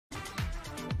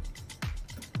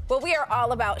Well, we are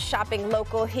all about shopping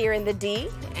local here in the D,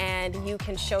 and you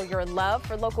can show your love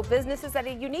for local businesses at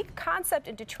a unique concept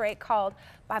in Detroit called,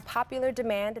 by popular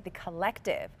demand, The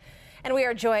Collective. And we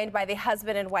are joined by the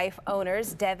husband and wife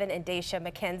owners, Devin and Daisha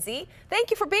McKenzie. Thank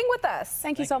you for being with us.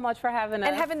 Thank you so much for having us.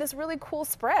 And having this really cool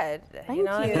spread. Thank you.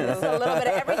 It's a little bit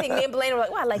of everything. Me and Blaine were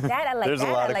like, oh, I like that, I like There's that,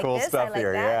 a lot I of like cool this, stuff I like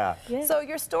here, that. yeah. So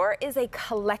your store is a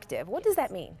collective. What does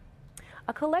that mean?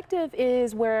 A collective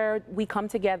is where we come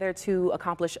together to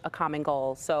accomplish a common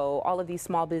goal. So all of these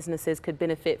small businesses could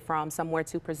benefit from somewhere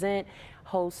to present,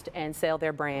 host, and sell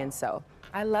their brand. So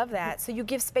I love that. So you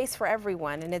give space for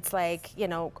everyone, and it's like, you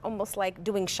know, almost like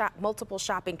doing multiple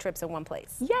shopping trips in one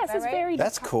place. yes, it's right? very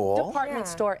That's cool. department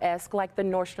Yeah. store-esque, like the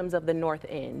Nordstroms of the North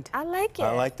End. I like it.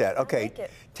 I like that. Okay, like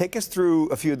it. take us through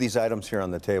a few of these items here on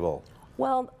the table.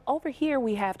 Well, over here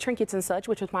we have Trinkets and Such,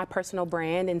 which is my personal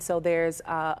brand, and so there's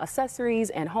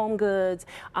accessories and home goods,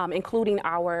 including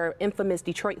our infamous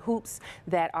Detroit hoops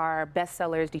that are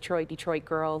bestsellers. Detroit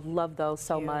Girl, love those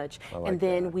so much. like And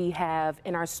then that. we have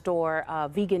in our store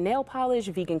vegan nail polish,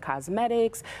 vegan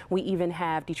cosmetics. We even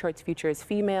have Detroit's Future is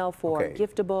Female for Okay.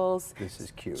 giftables. This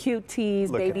is cute. Cute tees,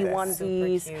 Look at baby that.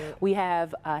 onesies. Super cute. We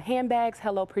have handbags,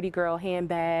 Hello Pretty Girl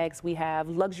handbags. We have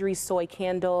luxury soy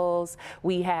candles.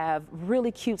 We have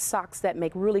really cute socks that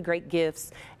make really great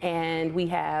gifts. And we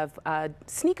have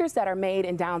sneakers that are made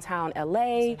in downtown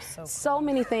LA. So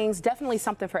many things, definitely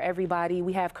something for everybody.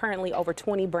 We have currently over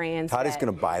 20 brands. Toddy's that-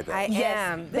 going to buy them. I Yes.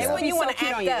 am. They This is would when be you so want to cute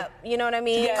on act you. up. You know what I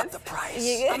mean? Yes. the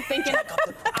price.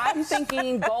 I'm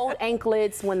thinking gold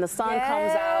anklets when the sun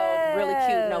comes out, really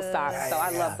cute, no socks. So I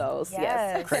love those.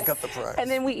 Yes. Crank up the price. And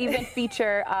then we even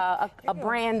feature a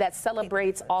brand that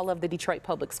celebrates all of the Detroit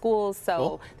public schools. So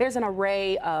Cool. there's an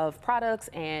array of products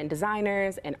and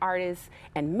designers and artists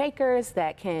and makers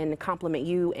that can complement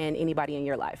you and anybody in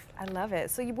your life. I love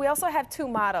it. So we also have two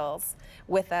models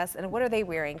with us, and what are they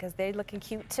wearing? Because they're looking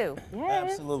cute too.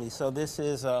 Yes. Absolutely. So this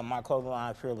is my clothing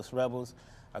line, Fearless Rebels.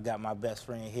 I got my best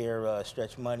friend here,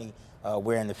 Stretch Money,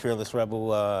 wearing the Fearless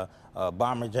Rebel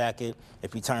bomber jacket.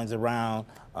 If he turns around,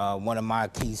 one of my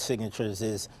key signatures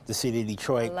is the city of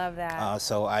Detroit. I love that.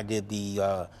 So I did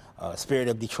the Spirit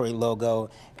of Detroit logo,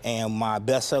 and my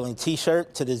best-selling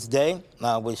T-shirt to this day,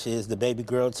 which is the Baby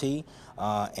Girl tee,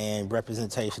 and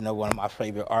representation of one of my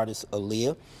favorite artists,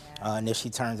 Aaliyah. And if she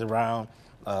turns around,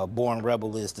 Born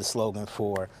Rebel is the slogan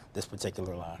for this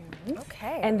particular line.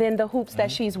 Okay. And then the hoops that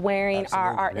she's wearing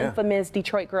are our infamous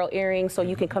Detroit Girl earrings, so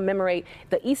you can commemorate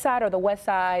the East Side or the West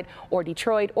Side or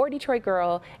Detroit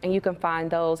Girl, and you can find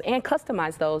those and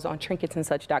customize those on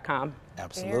trinketsandsuch.com.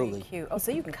 Absolutely. Very cute. Oh,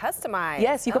 so you can customize.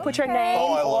 Yes, you can put your name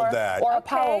Oh, I love or, that. or a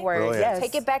power word. Brilliant. Yes.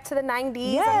 Take it back to the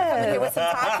 90s. Yes. I'm coming here with some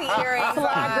Tati earrings.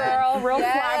 Fly girl, real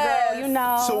fly girl, you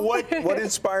know. So what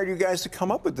inspired you guys to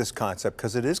come up with this concept?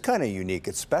 Because it is kind of unique.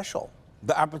 It's special.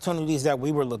 The opportunities that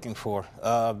we were looking for,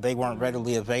 they weren't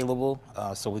readily available,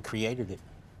 so we created it.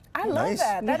 I love Nice.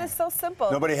 that. That is so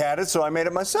simple. Nobody had it, so I made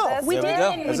it myself. We There we did,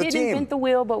 go. and As we a didn't team. invent the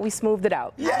wheel, but we smoothed it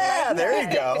out. Yeah, there you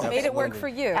go. Made it work for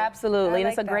you. Absolutely, I and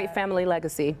it's a like great that. family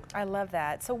legacy. I love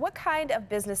that. So what kind of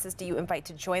businesses do you invite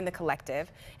to join the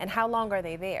collective, and how long are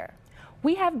they there?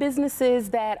 We have businesses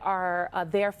that are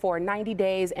there for 90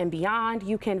 days and beyond.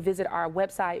 You can visit our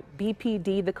website,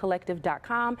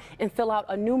 bpdthecollective.com, and fill out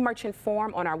a new merchant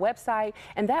form on our website.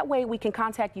 And that way we can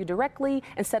contact you directly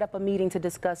and set up a meeting to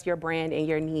discuss your brand and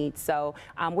your needs. So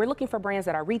we're looking for brands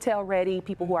that are retail ready,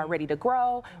 people who are ready to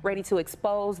grow, ready to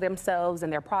expose themselves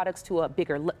and their products to a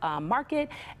bigger market,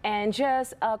 and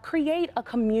just create a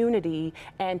community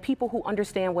and people who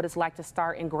understand what it's like to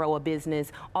start and grow a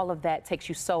business. All of that takes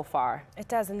you so far. It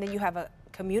does, and then you have a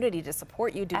community to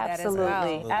support you do that as well.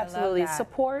 Absolutely, I absolutely. love that.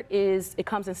 Support it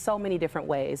comes in so many different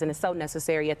ways, and it's so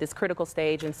necessary at this critical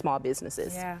stage in small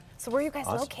businesses. Yeah. So where are you guys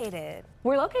located?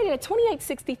 We're located at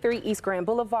 2863 East Grand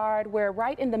Boulevard. We're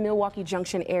right in the Milwaukee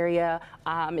Junction area.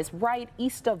 It's right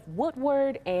east of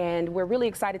Woodward, and we're really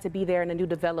excited to be there in a new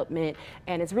development,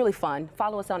 and it's really fun.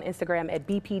 Follow us on Instagram at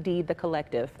BPD The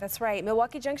Collective. That's right.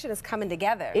 Milwaukee Junction is coming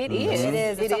together. It is. It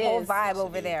is. It's It a whole is. vibe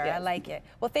over there. I Yes. like it.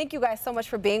 Well, thank you guys so much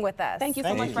for being with us. Thank you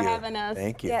so much for having us.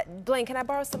 Thank you. Yeah, Blaine, can I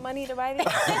borrow some money to buy these?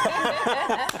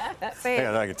 Hang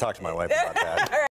on, I can talk to my wife about that.